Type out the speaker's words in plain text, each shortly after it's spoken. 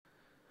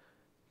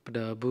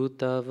प्रभु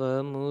तव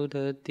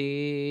मूर्ति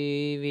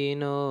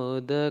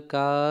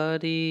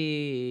विनोदकारी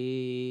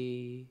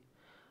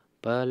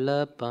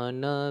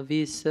पलपन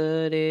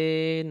विसरे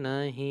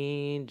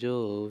नहीं जो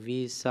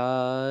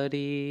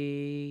विसारी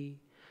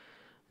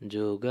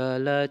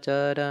जुगल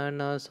चरण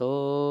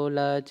सोल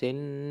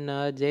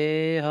चिन्ह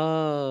जेह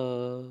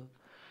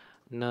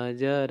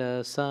नजर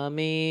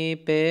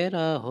समीपे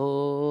रहो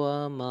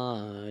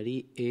हमारी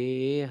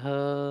एह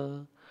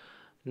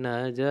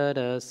नजर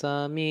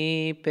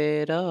समीपे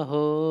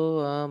रहो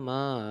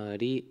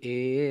हमारी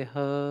एह।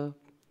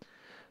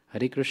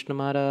 हरे कृष्ण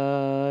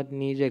महाराज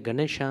ની જય,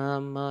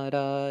 ઘનશ્યામ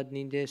महाराज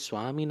ની જય,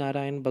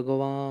 સ્વામિનારાયણ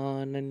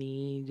ભગવાન ની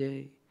જય.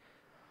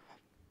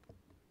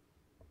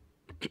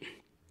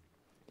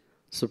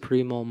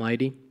 Supreme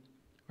Almighty,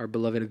 our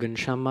beloved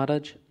Ghanshyam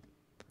Maharaj,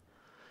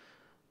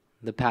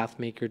 the path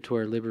maker to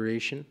our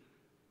liberation,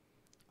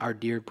 our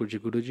dear Puja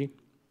Guruji,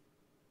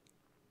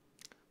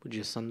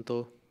 Puja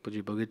Santo,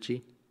 Puja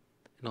Bhagatji,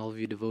 and all of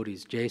you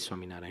devotees, Jai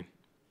Swaminarayan.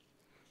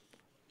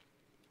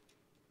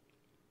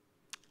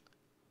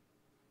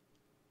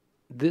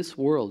 This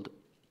world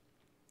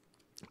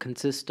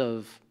consists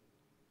of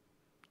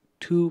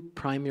two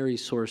primary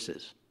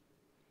sources.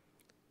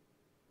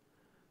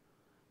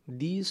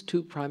 These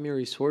two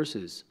primary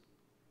sources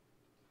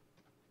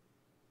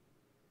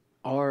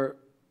are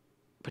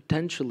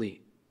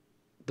potentially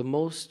the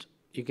most,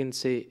 you can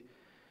say,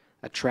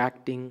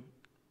 attracting,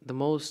 the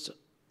most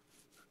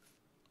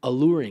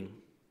alluring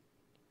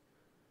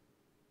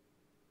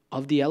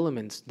of the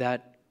elements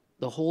that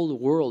the whole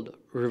world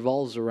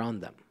revolves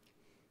around them.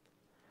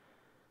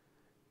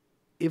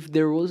 If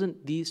there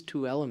wasn't these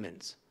two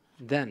elements,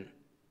 then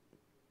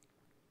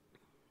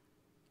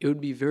it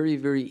would be very,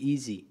 very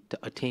easy to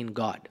attain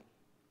God.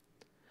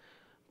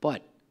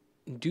 But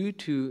due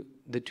to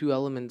the two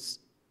elements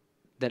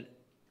that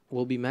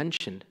will be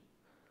mentioned,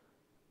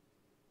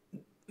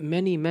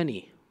 many,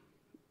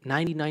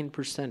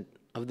 99%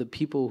 of the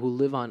people who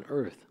live on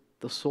earth,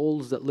 the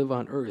souls that live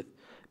on earth,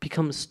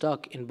 become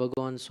stuck in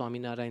Bhagavan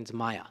Swaminarayan's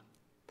Maya.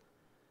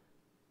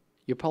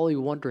 You're probably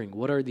wondering,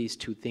 what are these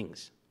two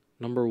things?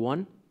 Number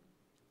one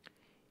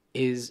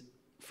is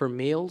for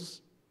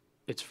males,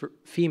 it's for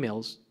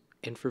females,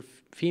 and for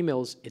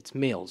females, it's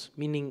males,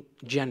 meaning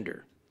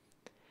gender.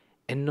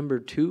 And number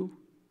two,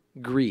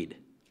 greed.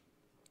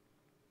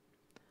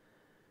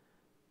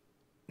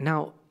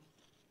 Now,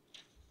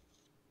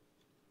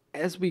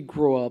 as we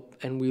grow up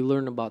and we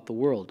learn about the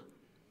world,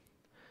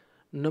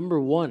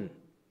 number one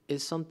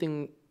is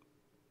something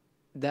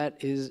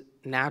that is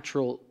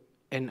natural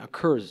and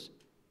occurs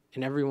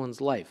in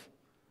everyone's life.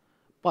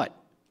 But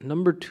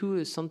number two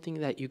is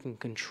something that you can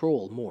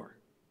control more,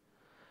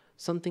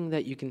 something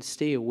that you can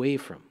stay away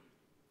from,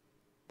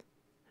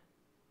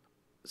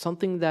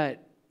 something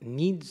that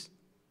needs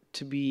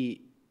to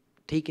be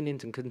taken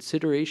into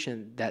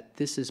consideration that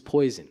this is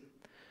poison.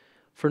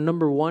 For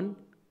number one,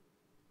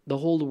 the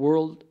whole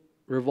world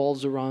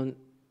revolves around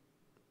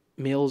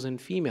males and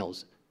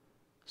females.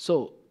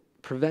 So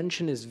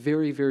prevention is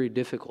very, very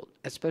difficult,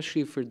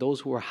 especially for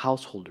those who are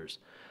householders.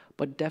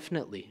 But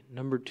definitely,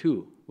 number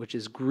two, which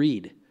is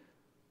greed,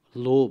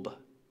 lobh,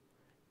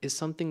 is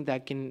something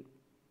that can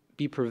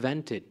be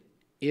prevented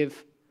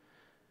if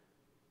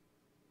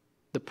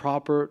the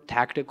proper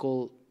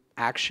tactical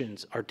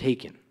actions are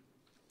taken.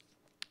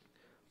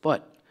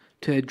 But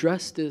to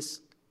address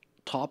this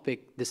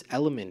topic, this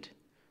element,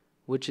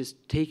 which is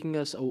taking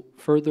us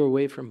further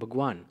away from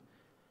Bhagwan,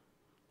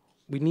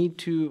 we need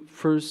to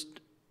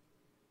first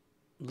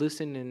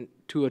listen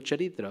to a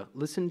charitra,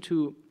 listen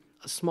to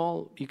a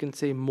small, you can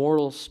say,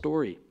 moral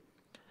story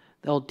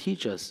that will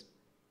teach us.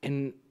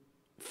 And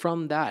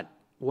from that,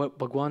 what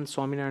Bhagwan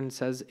Swaminarayan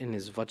says in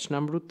his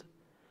Vachnamrut,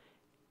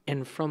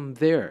 and from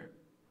there,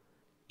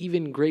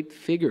 even great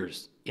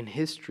figures in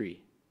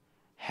history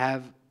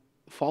have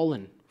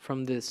fallen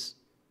from this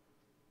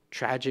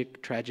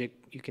tragic,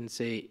 you can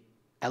say,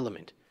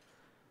 element.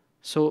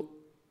 So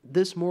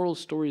this moral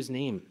story's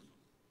name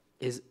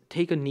is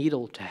Take a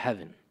Needle to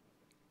Heaven.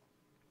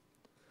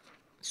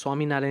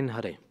 Swaminarayan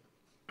Hare.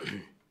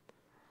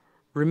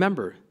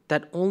 Remember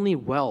that only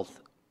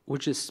wealth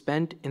which is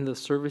spent in the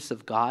service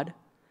of God,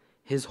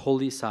 His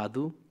holy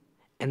sadhu,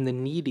 and the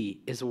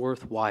needy is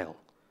worthwhile.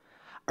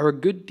 Our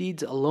good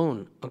deeds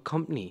alone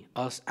accompany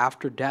us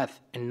after death,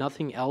 and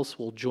nothing else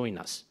will join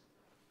us.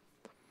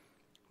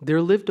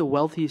 There lived a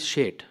wealthy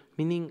Sheth,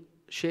 meaning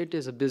Sheth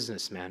is a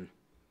businessman,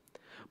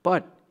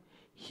 but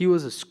he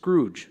was a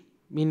Scrooge,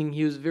 meaning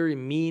he was very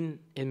mean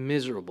and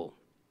miserable.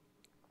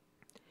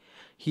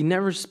 He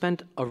never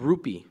spent a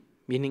rupee,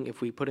 meaning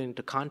if we put it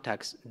into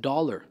context,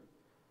 dollar.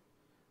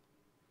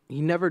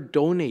 He never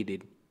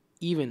donated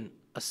even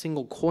a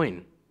single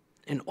coin,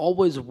 and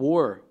always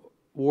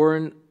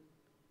worn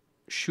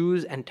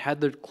shoes and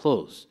tethered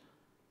clothes.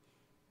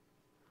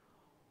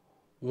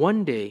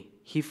 One day,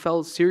 he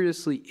fell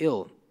seriously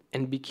ill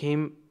and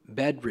became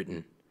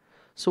bedridden.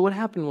 So what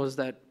happened was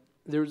that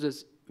there was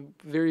this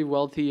very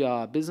wealthy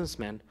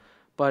businessman,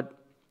 but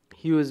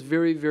he was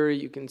very, very,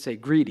 you can say,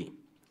 greedy.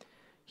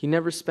 He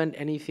never spent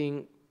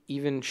anything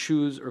even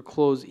shoes or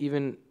clothes,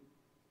 even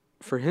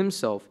for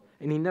himself,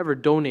 and he never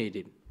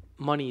donated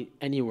money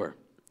anywhere.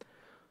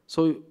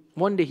 So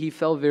one day he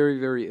fell very,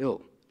 very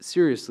ill,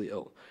 seriously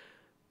ill.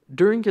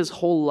 During his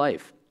whole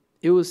life,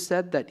 it was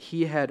said that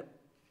he had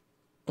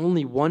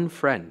only one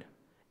friend,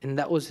 and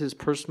that was his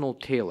personal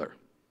tailor.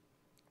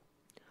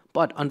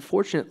 But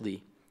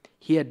unfortunately,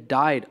 he had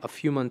died a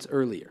few months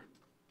earlier,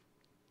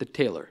 the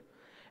tailor.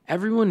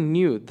 Everyone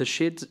knew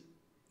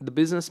the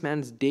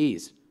businessman's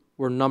days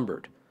were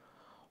numbered.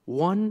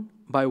 One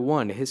by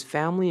one, his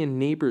family and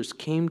neighbors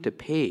came to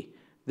pay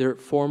their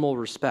formal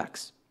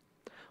respects.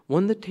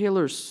 When the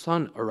tailor's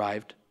son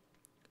arrived,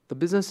 the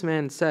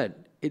businessman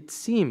said, "It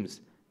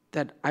seems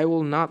that I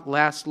will not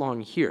last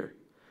long here.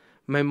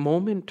 My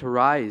moment to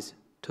rise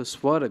to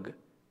Swarg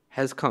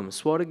has come."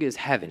 Swarg is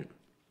heaven.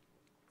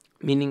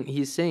 Meaning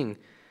he's saying,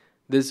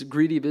 this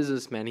greedy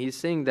businessman, he's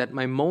saying that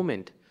my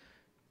moment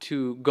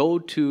to go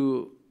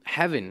to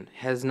heaven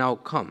has now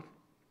come.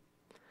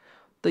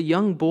 The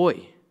young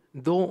boy,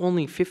 though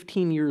only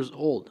 15 years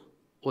old,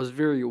 was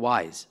very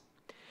wise.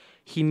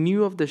 He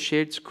knew of the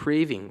Sheikh's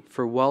craving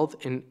for wealth.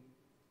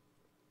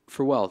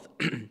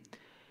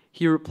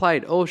 He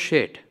replied, "Oh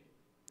Sheikh,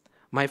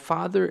 my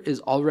father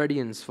is already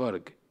in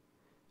Swarg,"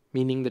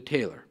 meaning the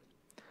tailor.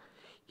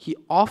 "He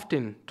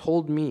often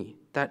told me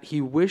that he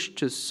wished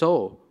to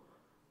sew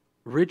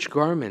rich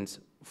garments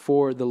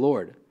for the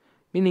Lord,"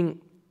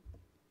 meaning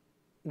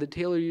the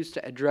tailor used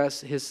to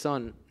address his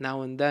son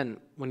now and then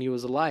when he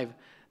was alive,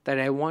 that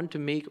I want to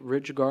make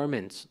rich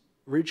garments,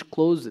 rich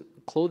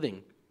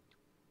clothing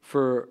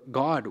for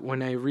God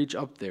when I reach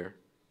up there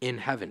in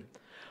heaven.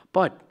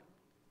 But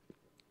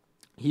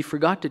he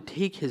forgot to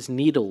take his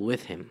needle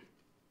with him.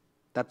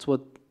 That's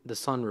what the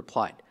son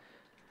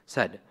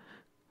said,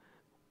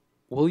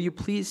 "Will you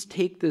please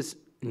take this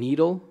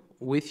needle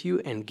with you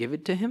and give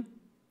it to him?"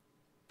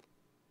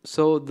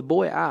 So the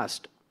boy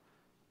asked,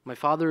 "My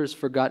father has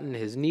forgotten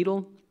his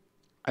needle.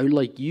 I would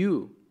like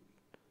you,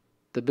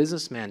 the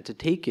businessman, to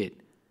take it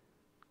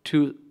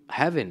to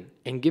heaven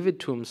and give it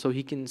to him so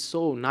he can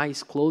sew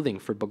nice clothing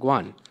for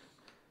Bhagwan."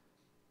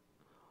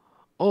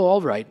 "Oh,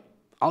 all right.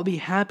 I'll be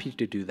happy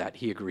to do that,"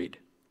 he agreed.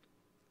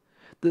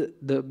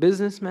 The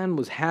businessman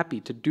was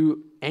happy to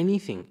do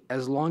anything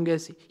as long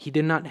as he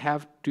did not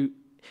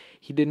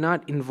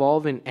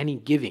involve in any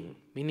giving,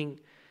 meaning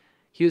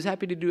he was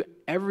happy to do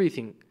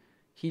everything.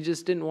 He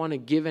just didn't want to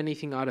give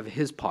anything out of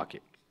his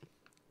pocket.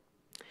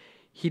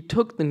 He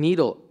took the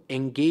needle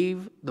and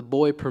gave the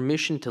boy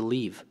permission to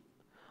leave.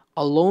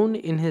 Alone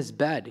in his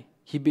bed,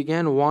 he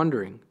began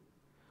wondering,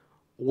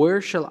 "Where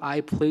shall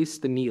I place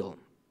the needle?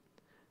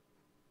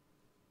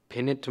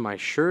 Pin it to my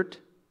shirt?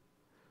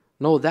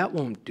 No, that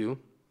won't do.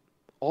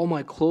 All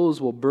my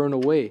clothes will burn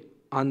away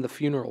on the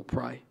funeral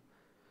pyre.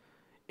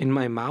 In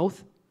my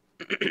mouth?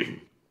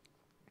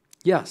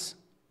 Yes,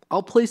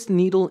 I'll place the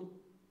needle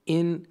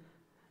in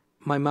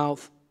my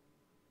mouth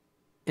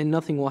and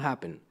nothing will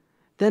happen."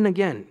 Then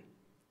again,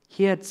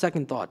 he had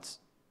second thoughts.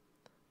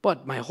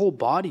 "But my whole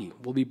body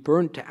will be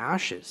burned to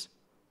ashes.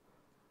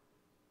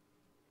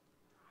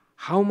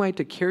 How am I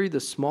to carry the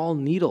small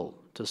needle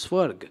to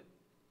Swarg?"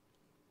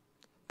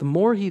 The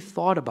more he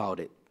thought about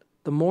it,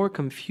 the more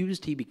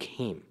confused he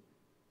became.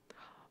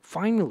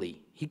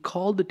 Finally, he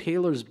called the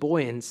tailor's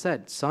boy and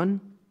said,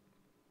 "Son,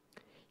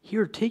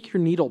 here, take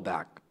your needle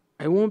back.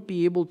 I won't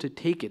be able to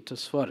take it to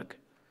Swarg."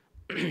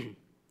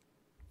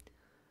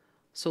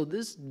 So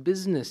this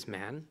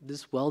businessman,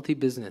 this wealthy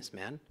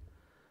businessman,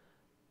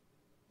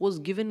 was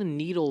given a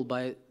needle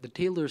by the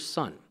tailor's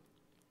son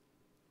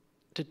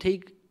to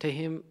take to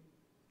him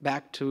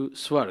back to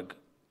Swarg.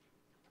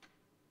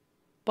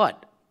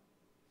 But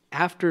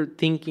after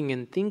thinking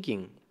and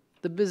thinking,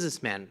 the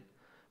businessman,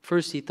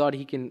 first he thought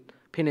he can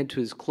pin it to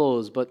his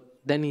clothes, but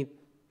then he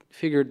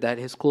figured that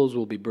his clothes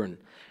will be burned.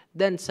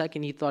 Then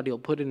second, he thought he'll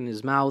put it in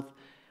his mouth,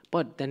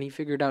 but then he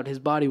figured out his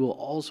body will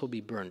also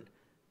be burned.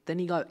 Then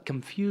he got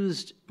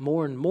confused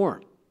more and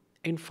more.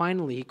 And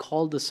finally, he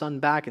called the son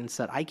back and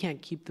said, "I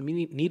can't keep the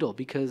needle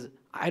because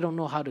I don't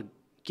know how to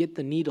get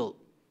the needle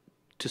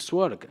to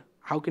Swarg.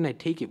 How can I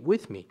take it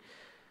with me?"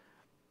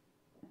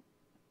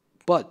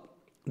 But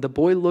the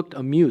boy looked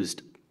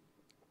amused.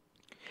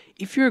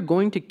 "If you're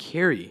going to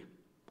carry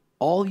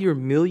all your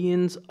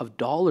millions of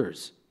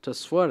dollars to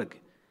Swarg,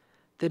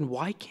 then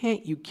why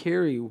can't you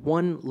carry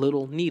one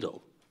little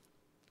needle?"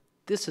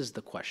 This is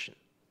the question.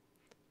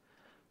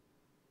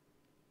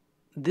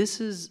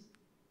 This is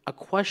a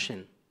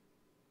question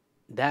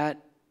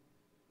that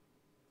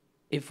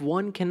if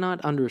one cannot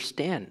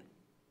understand,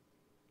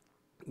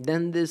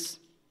 then this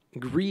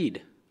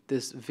greed,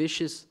 this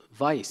vicious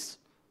vice,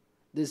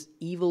 this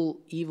evil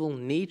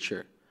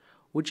nature,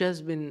 which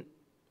has been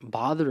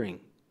bothering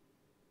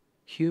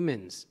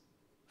humans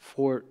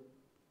for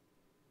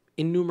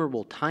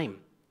innumerable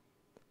time,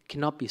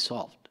 cannot be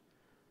solved.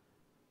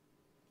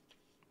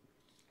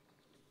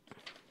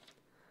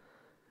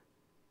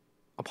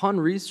 Upon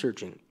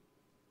researching,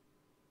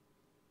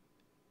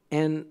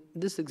 and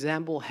this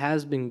example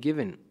has been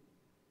given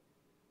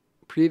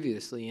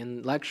previously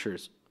in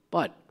lectures,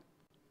 but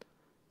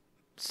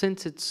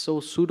since it's so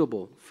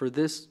suitable for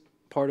this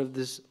part of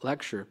this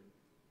lecture,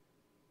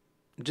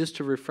 just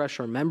to refresh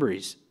our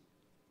memories,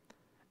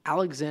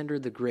 Alexander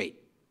the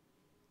Great,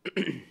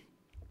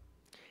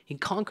 he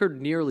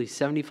conquered nearly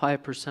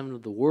 75%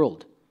 of the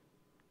world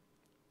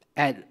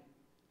at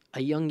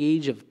a young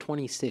age of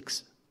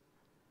 26.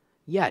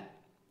 Yet,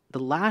 the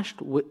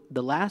last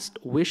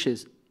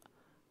wishes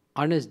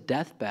on his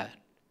deathbed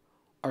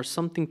are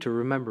something to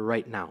remember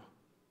right now.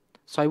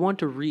 So I want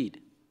to read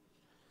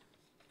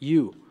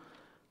you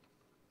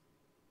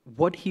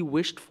what he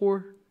wished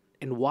for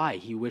and why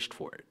he wished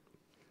for it.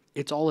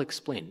 It's all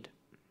explained.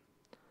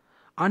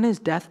 On his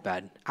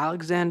deathbed,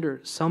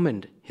 Alexander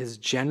summoned his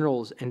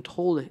generals and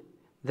told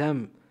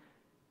them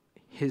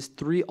his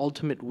 3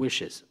 ultimate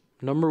wishes.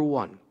 Number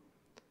 1,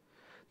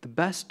 the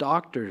best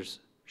doctors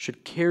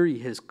should carry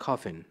his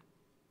coffin,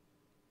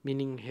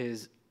 meaning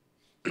his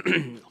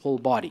whole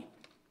body.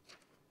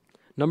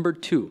 Number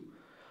 2,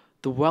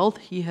 the wealth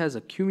he has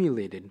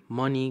accumulated,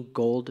 money,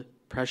 gold,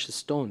 precious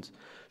stones,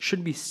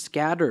 should be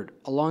scattered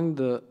along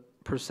the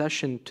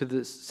procession to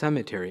the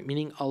cemetery,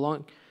 meaning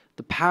along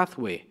the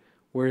pathway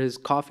where his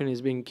coffin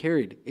is being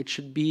carried. It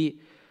should be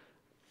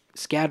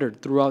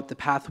scattered throughout the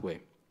pathway.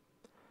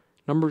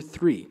 Number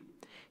 3,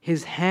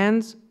 his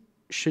hands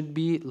should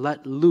be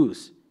let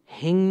loose,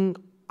 hanging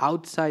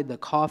outside the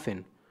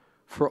coffin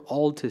for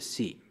all to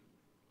see.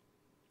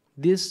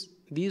 These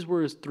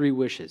were his 3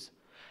 wishes.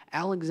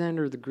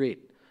 Alexander the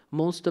Great,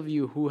 most of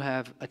you who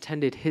have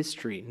attended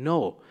history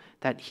know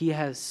that he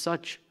has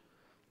such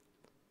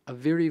a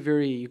very,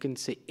 very, you can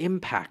say,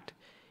 impact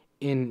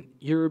in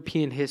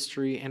European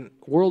history and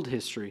world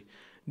history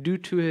due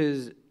to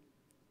his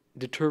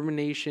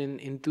determination,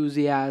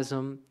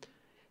 enthusiasm.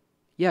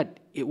 Yet,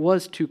 it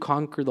was to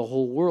conquer the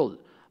whole world.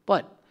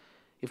 But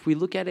if we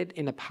look at it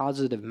in a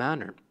positive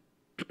manner,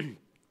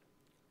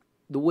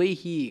 the way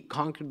he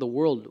conquered the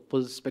world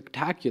was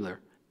spectacular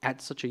at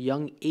such a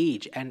young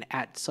age and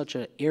at such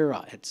an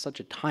era, at such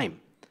a time.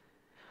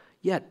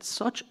 Yet,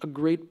 such a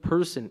great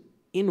person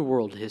in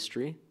world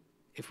history,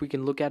 if we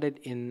can look at it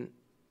in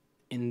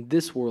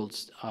this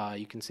world's,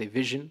 you can say,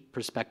 vision,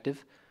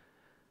 perspective,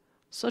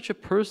 such a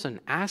person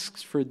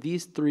asks for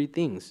these 3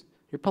 things.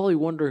 You're probably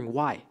wondering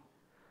why.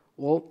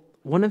 Well,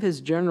 one of his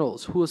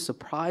generals, who was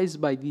surprised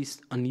by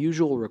these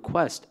unusual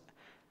requests,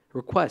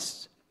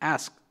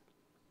 asked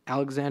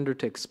Alexander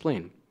to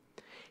explain.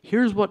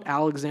 Here's what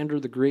Alexander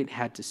the Great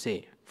had to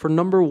say. For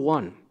number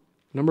 1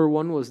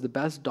 was the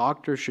best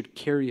doctor should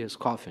carry his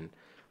coffin.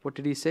 What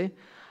did he say?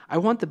 I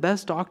want the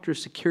best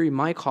doctors to carry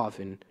my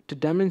coffin to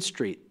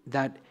demonstrate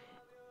that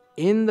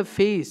in the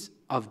face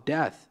of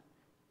death,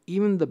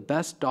 even the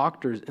best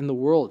doctors in the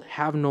world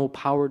have no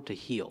power to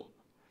heal.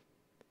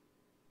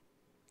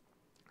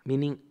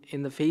 Meaning,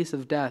 in the face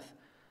of death,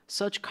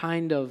 such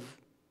kind of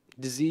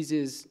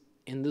diseases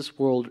in this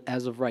world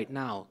as of right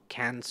now,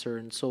 cancer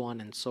and so on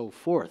and so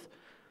forth,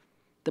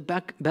 the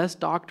best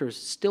doctors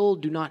still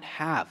do not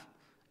have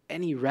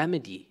any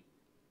remedy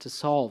to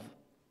solve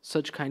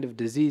such kind of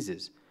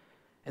diseases.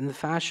 In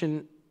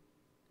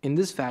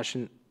this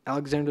fashion,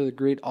 Alexander the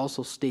Great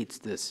also states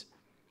this.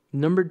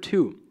 Number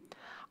 2,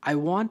 I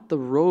want the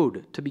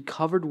road to be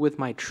covered with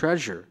my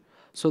treasure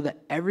so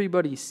that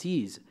everybody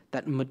sees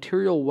that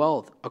material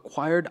wealth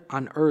acquired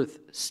on earth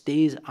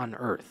stays on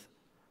earth.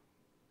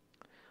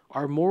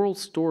 Our moral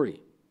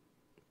story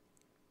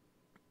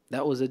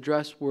that was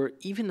addressed where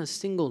even a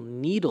single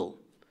needle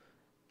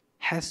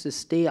has to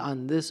stay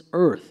on this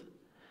earth,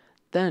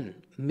 then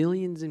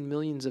millions and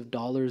millions of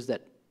dollars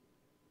that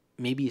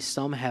maybe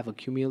some have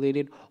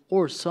accumulated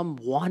or some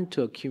want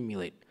to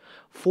accumulate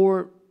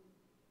for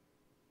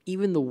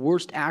even the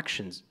worst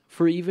actions,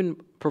 for even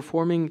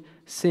performing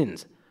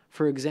sins.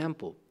 For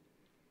example,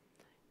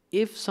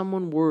 if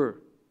someone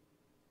were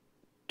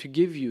to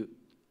give you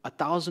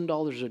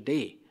 $1,000 a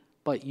day,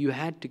 but you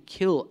had to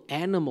kill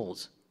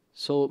animals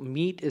so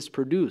meat is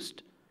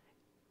produced,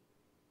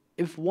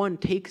 if one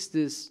takes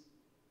this,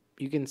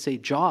 you can say,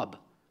 job,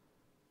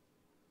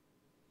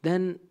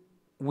 then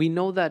we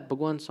know that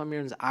Bhagwan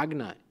Swaminarayan's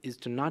agna is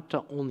to not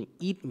to only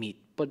eat meat,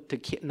 but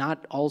to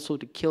not also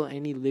to kill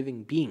any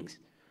living beings,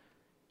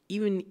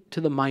 even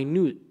to the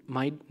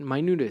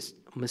minutest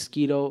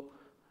mosquito,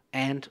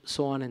 ant,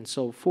 so on and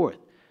so forth.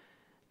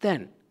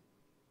 Then,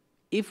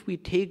 if we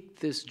take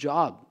this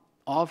job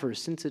offer,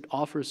 since it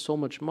offers so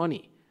much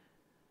money,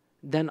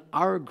 then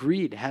our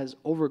greed has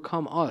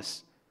overcome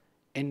us,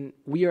 and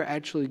we are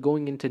actually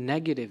going into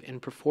negative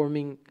and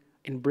performing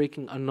and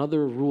breaking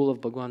another rule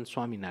of Bhagwan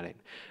Swaminarayan.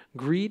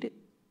 Greed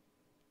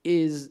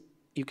is,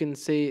 you can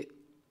say,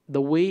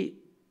 the way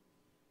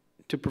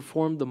to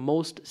perform the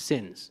most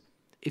sins.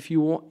 If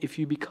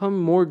you become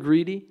more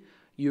greedy,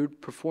 you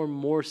perform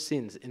more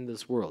sins in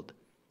this world.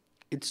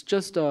 It's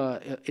just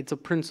it's a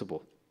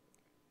principle.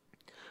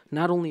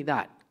 Not only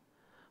that,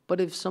 but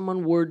if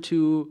someone were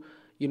to,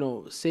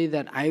 say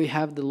that I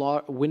have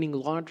the winning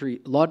lottery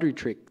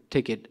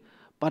ticket,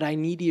 but I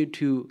need you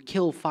to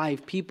kill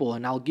 5 people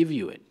and I'll give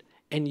you it,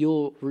 and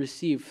you'll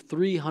receive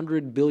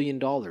 $300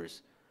 billion.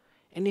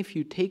 And if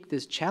you take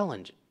this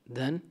challenge,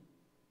 then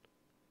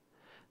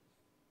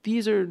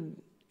These are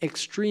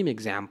extreme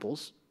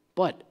examples,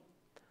 but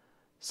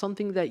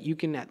something that you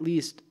can at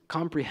least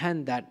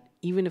comprehend that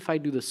even if I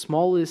do the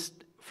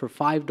smallest for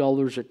 $5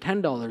 or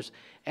 $10,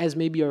 as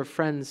maybe our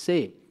friends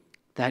say,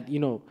 that,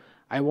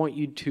 I want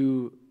you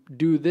to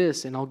do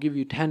this and I'll give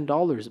you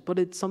 $10, but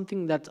it's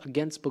something that's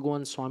against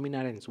Bhagwan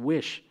Swaminarayan's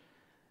wish,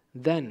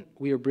 then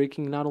we are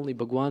breaking not only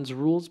Bhagwan's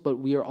rules, but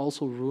we are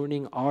also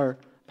ruining our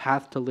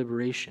path to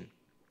liberation.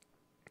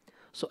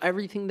 So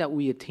everything that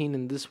we attain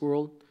in this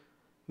world,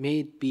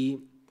 may it be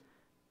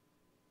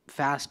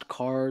fast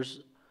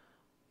cars,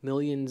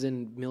 millions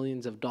and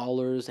millions of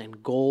dollars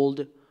and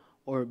gold,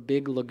 or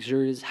big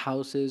luxurious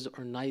houses,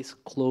 or nice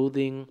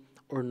clothing,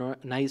 or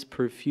nice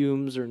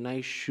perfumes, or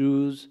nice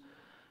shoes,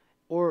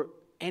 or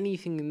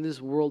anything in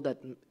this world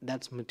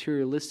that's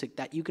materialistic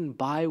that you can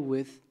buy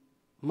with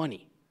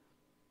money.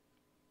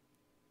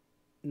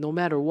 No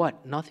matter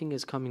what, nothing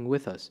is coming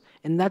with us.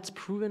 And that's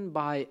proven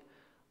by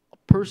a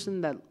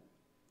person that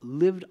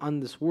lived on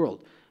this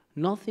world.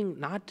 Nothing,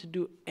 not to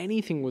do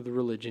anything with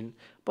religion,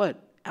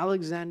 but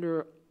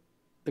Alexander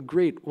the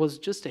Great was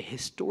just a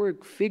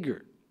historic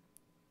figure.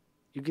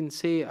 You can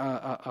say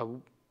a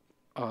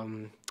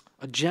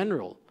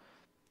general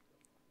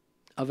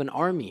of an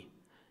army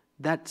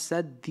that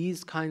said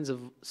these kinds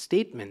of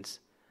statements.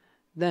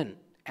 Then,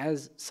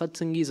 as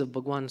satsangis of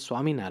Bhagwan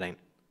Swaminarayan,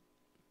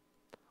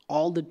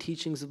 all the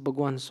teachings of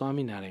Bhagwan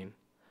Swaminarayan,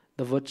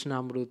 the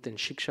Vachanamrut and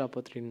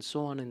Shikshapatri and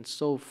so on and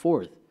so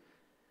forth,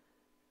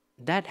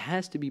 that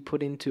has to be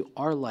put into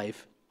our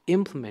life,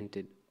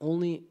 implemented,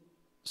 only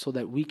so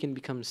that we can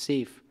become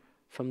safe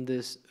from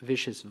this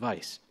vicious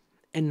vice.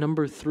 And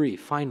number 3,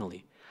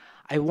 finally,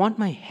 I want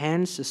my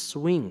hands to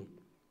swing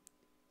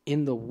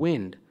in the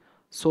wind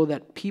so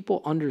that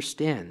people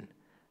understand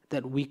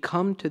that we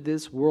come to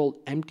this world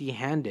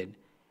empty-handed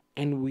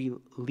and we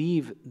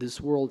leave this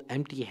world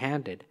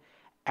empty-handed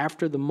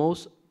after the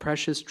most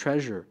precious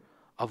treasure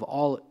of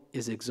all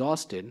is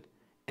exhausted,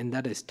 and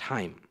that is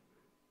time.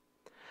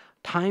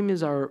 Time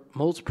is our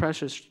most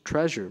precious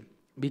treasure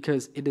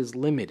because it is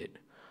limited.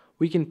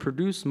 We can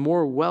produce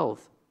more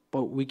wealth,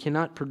 but we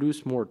cannot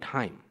produce more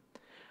time.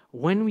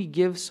 When we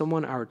give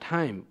someone our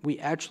time, we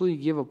actually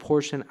give a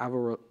portion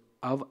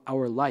of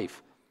our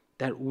life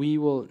that we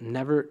will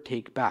never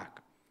take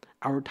back.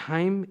 Our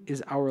time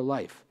is our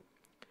life.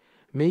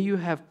 May you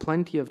have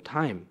plenty of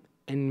time,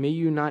 and may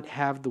you not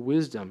have the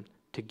wisdom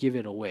to give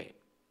it away.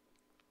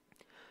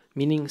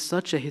 Meaning,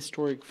 such a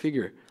historic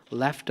figure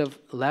left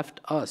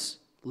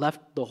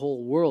the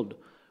whole world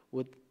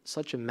with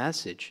such a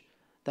message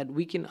that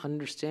we can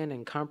understand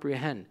and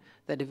comprehend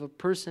that if a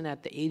person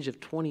at the age of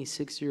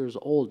 26 years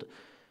old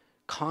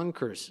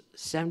conquers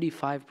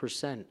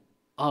 75%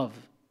 of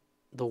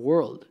the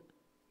world,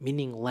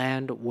 meaning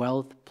land,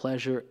 wealth,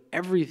 pleasure,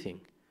 everything,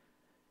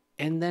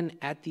 and then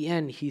at the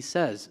end he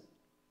says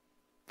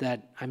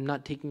that I'm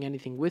not taking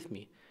anything with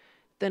me,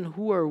 then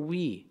who are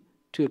we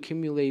to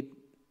accumulate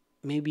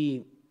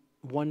maybe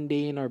one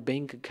day in our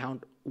bank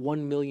account $1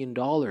 million?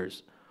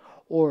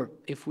 Or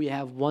if we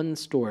have one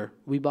store,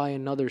 we buy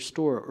another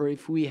store. Or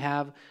if we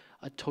have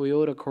a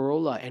Toyota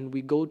Corolla and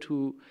we go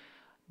to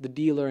the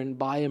dealer and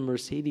buy a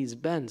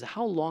Mercedes-Benz,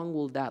 how long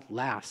will that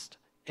last?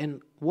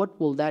 And what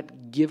will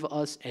that give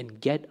us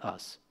and get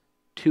us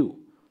to?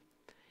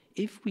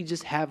 If we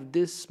just have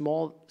this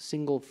small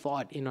single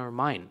thought in our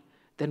mind,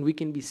 then we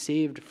can be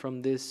saved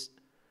from this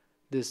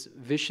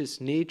vicious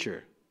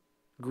nature,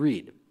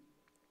 greed.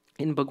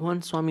 In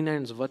Bhagwan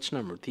Swaminarayan's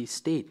Vachanamrut, he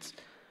states,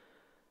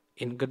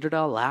 in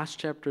Gadada, last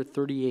chapter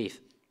 38,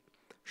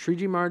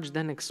 Shree Maharaj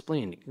then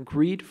explained,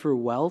 greed for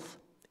wealth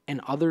and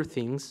other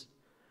things,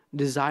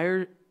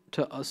 desire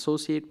to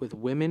associate with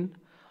women,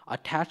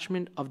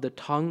 attachment of the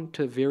tongue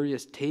to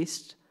various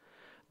tastes,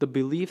 the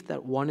belief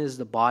that one is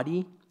the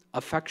body,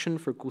 affection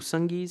for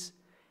kusangis,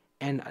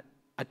 and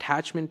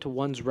attachment to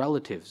one's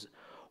relatives.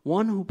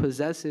 One who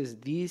possesses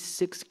these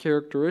 6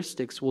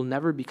 characteristics will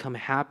never become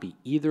happy,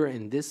 either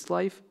in this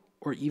life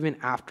or even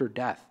after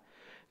death.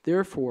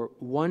 Therefore,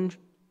 one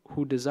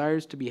who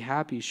desires to be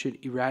happy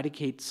should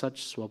eradicate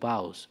such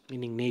swabhavas,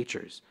 meaning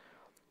natures.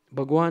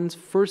 Bhagwan's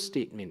first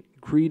statement,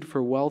 greed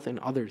for wealth and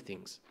other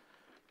things,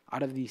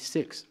 out of these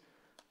 6,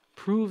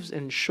 proves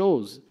and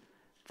shows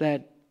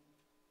that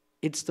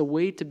it's the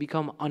way to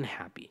become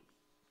unhappy.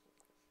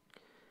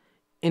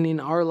 And in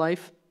our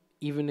life,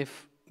 even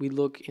if we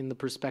look in the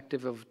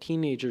perspective of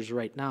teenagers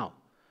right now,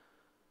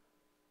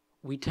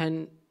 we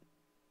tend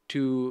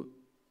to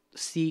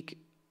seek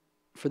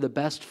for the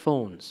best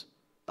phones,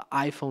 the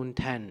iPhone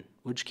 10,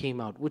 which came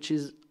out, which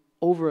is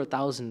over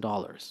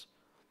 $1,000.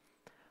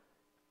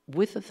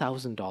 With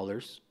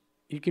 $1,000,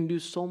 you can do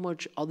so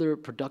much other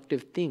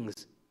productive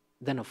things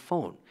than a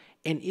phone.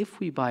 And if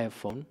we buy a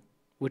phone,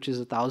 which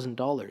is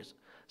 $1,000,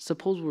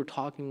 suppose we're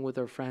talking with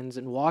our friends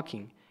and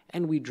walking,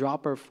 and we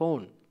drop our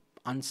phone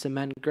on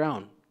cement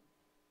ground.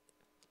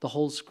 The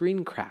whole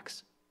screen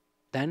cracks.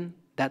 Then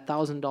that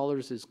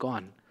 $1,000 is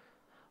gone.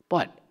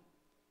 But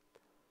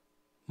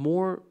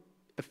more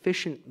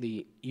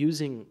efficiently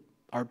using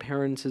our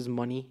parents'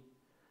 money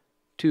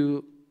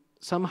to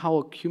somehow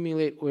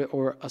accumulate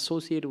or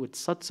associated with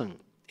satsang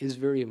is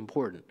very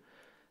important.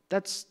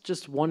 That's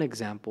just one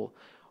example.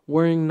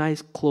 Wearing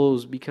nice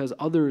clothes because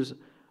others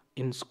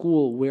in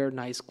school wear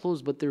nice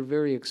clothes, but they're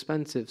very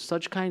expensive.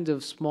 Such kinds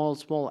of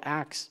small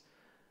acts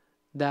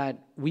that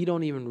we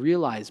don't even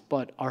realize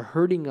but are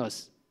hurting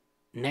us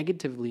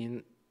negatively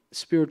in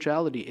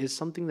spirituality is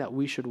something that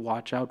we should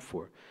watch out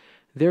for.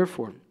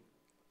 Therefore,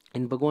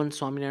 in Bhagwan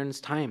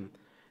Swaminarayan's time,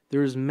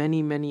 there's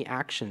many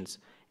actions,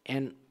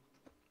 and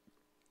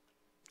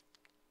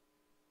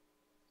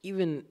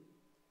even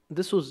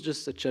this was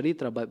just a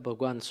charitra by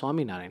Bhagwan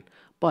Swaminarayan,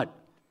 but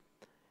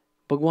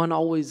Bhagwan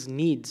always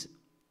needs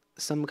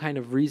some kind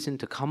of reason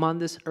to come on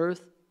this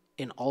earth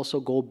and also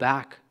go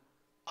back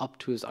up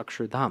to his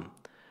Akshardham.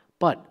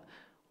 But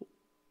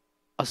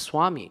a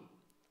Swami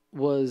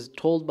was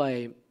told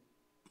by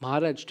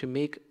Maharaj to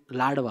make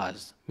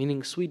ladavas,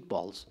 meaning sweet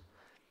balls.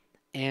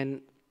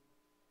 And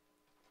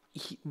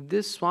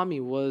this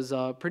Swami was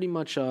pretty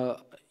much,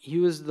 he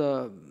was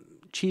the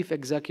chief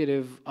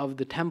executive of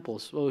the temple.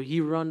 So he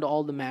run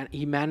all the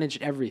he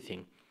managed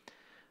everything.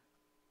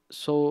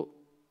 So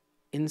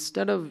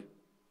instead of,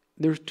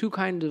 there's two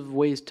kinds of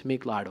ways to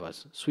make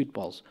ladavas, sweet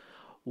balls.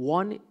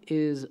 One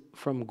is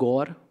from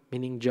gaur,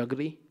 meaning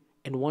jaggery,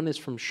 and one is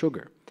from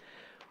sugar.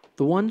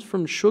 The ones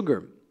from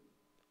sugar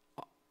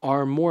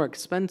are more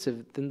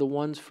expensive than the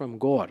ones from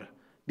gaur,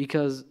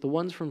 because the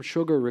ones from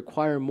sugar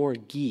require more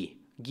ghee.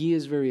 Ghee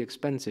is very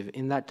expensive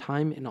in that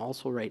time and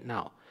also right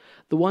now.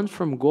 The ones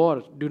from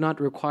gaur do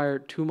not require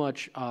too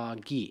much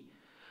ghee.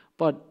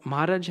 But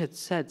Maharaj had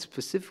said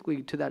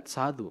specifically to that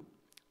sadhu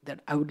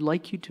that I would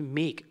like you to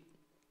make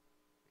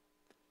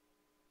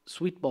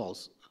sweet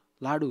balls,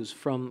 ladus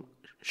from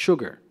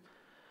sugar.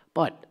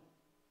 But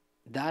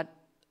that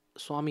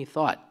Swami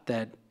thought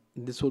that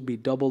this would be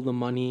double the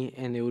money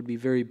and it would be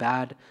very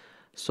bad.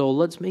 So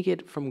let's make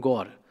it from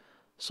gaur.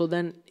 So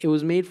then it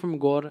was made from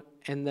gaur,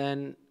 and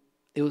then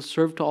it was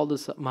served to all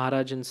the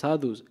Maharaj and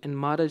sadhus. And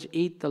Maharaj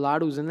ate the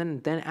ladus,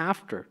 and then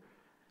after,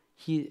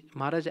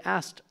 Maharaj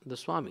asked the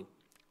Swami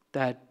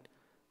that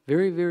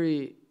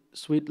very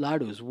sweet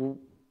ladus, what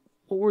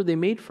were they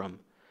made from?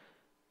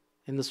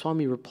 And the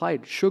Swami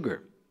replied,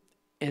 sugar.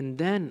 And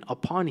then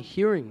upon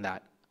hearing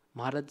that,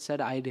 Maharaj said,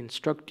 I had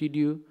instructed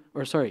you,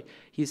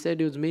 he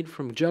said it was made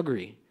from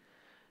jaggery.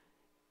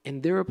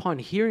 And thereupon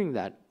hearing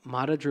that,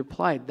 Maharaj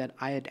replied that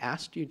I had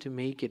asked you to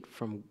make it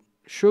from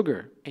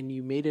sugar and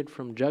you made it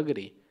from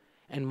jaggery.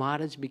 And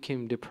Maharaj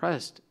became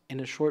depressed in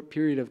a short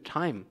period of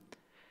time.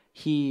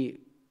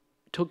 He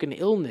took an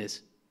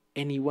illness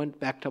and he went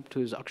back up to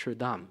his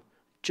Akshardham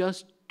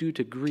just due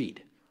to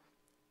greed.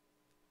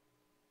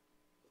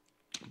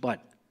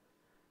 But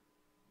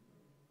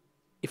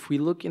if we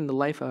look in the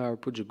life of our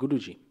Puja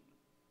Guruji,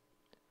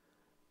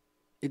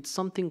 it's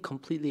something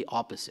completely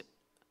opposite.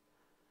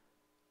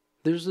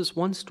 There's this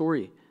one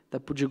story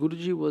that Puja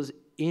Guruji was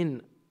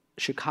in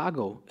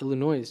Chicago,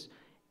 Illinois.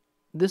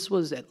 This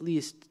was at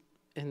least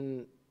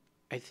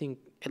I think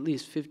at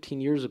least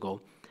 15 years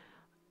ago.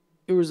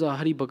 There was a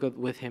Hari Bhagat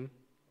with him,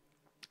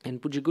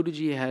 and Puja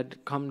Guruji had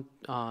come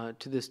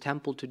to this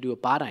temple to do a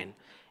parayan.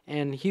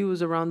 And he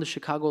was around the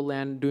Chicago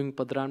land doing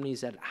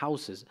padramnis at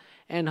houses.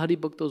 And Hari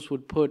Bhaktos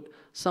would put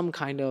some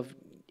kind of,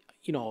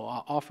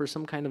 offer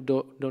some kind of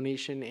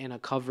donation and a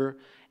cover,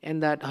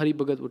 and that Hari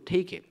Bhagat would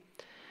take it.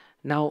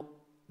 Now,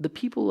 the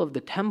people of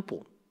the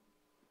temple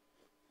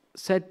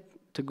said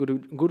to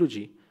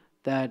Guruji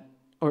that,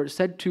 or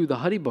said to the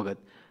Hari Bhagat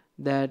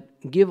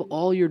that give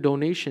all your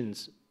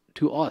donations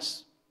to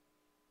us.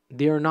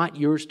 They are not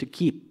yours to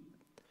keep.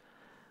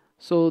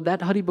 So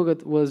that Hari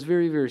Bhagat was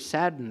very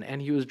saddened,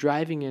 and he was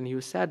driving and he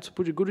was sad. So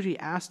Puja Guruji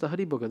asked the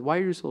Hari Bhagat, why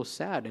are you so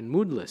sad and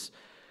moodless?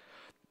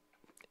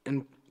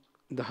 And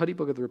the Hari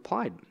Bhagat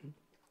replied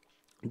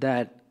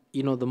that,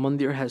 the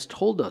Mandir has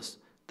told us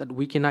that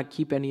we cannot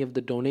keep any of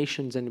the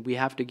donations and we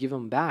have to give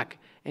them back.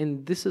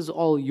 And this is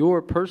all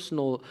your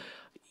personal,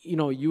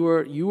 you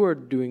are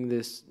doing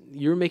this,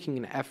 you're making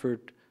an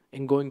effort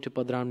in going to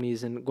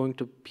padramnis and going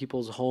to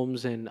people's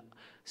homes and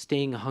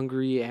staying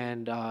hungry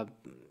and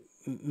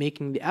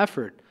making the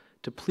effort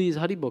to please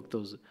Hari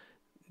Bhaktos.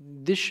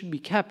 This should be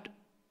kept,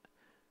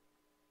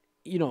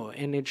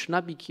 and it should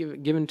not be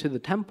given to the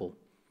temple.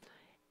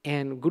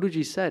 And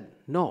Guruji said,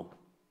 no,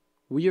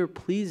 we are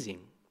pleasing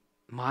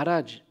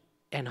Maharaj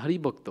and Hari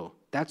Bhakto.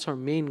 That's our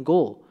main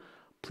goal.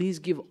 Please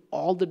give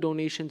all the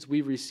donations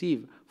we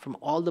receive from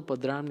all the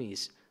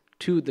padramnis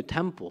to the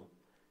temple.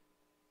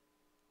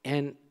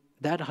 And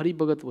that Hari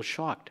Bhagat was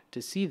shocked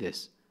to see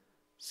this,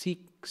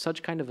 see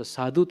such kind of a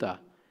sadhuta.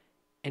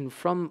 And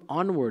from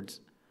onwards,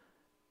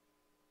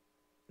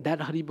 that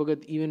Hari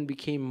Bhagat even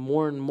became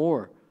more and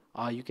more,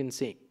 you can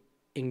say,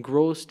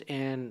 engrossed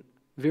and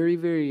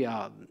very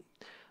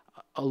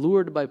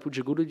allured by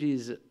Puja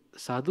Guruji's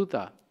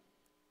sadhuta.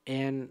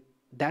 And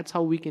that's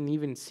how we can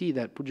even see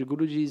that Puja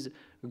Guruji's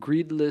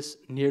greedless,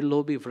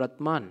 nirlobi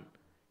vratman,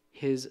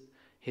 his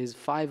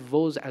 5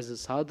 vows as a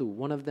sadhu,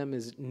 one of them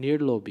is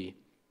nirlobi.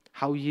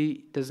 How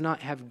he does not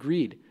have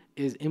greed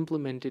is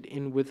implemented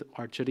in with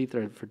our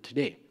charitra for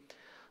today.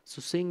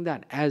 So saying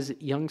that, as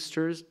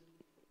youngsters,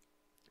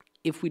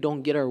 if we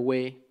don't get our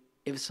way,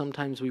 if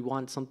sometimes we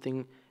want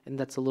something and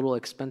that's a little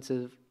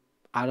expensive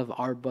out of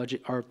our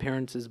budget, our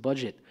parents'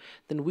 budget,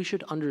 then we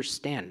should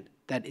understand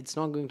that it's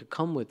not going to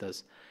come with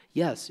us.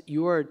 Yes,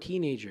 you are a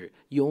teenager.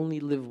 You only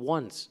live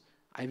once.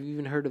 I've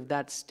even heard of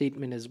that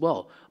statement as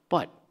well.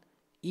 But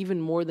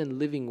even more than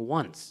living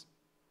once,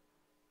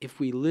 if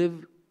we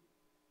live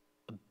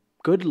a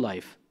good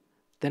life,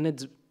 then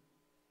it's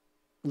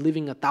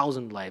living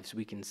 1,000 lives,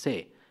 we can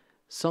say.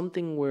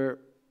 Something where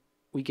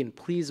we can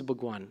please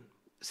Bhagwan,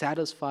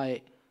 satisfy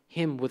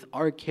him with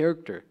our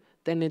character,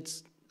 then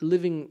it's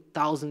living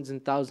thousands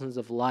and thousands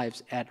of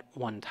lives at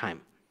one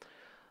time.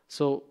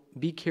 So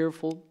be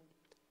careful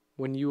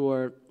when you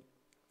are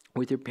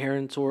with your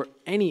parents or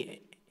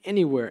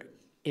anywhere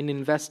in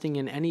investing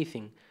in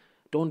anything.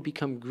 Don't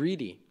become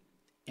greedy,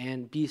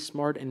 and be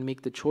smart and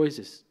make the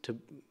choices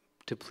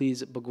to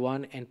please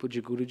Bhagwan and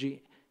Puja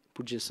Guruji,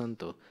 Puja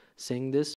Santo. Saying this,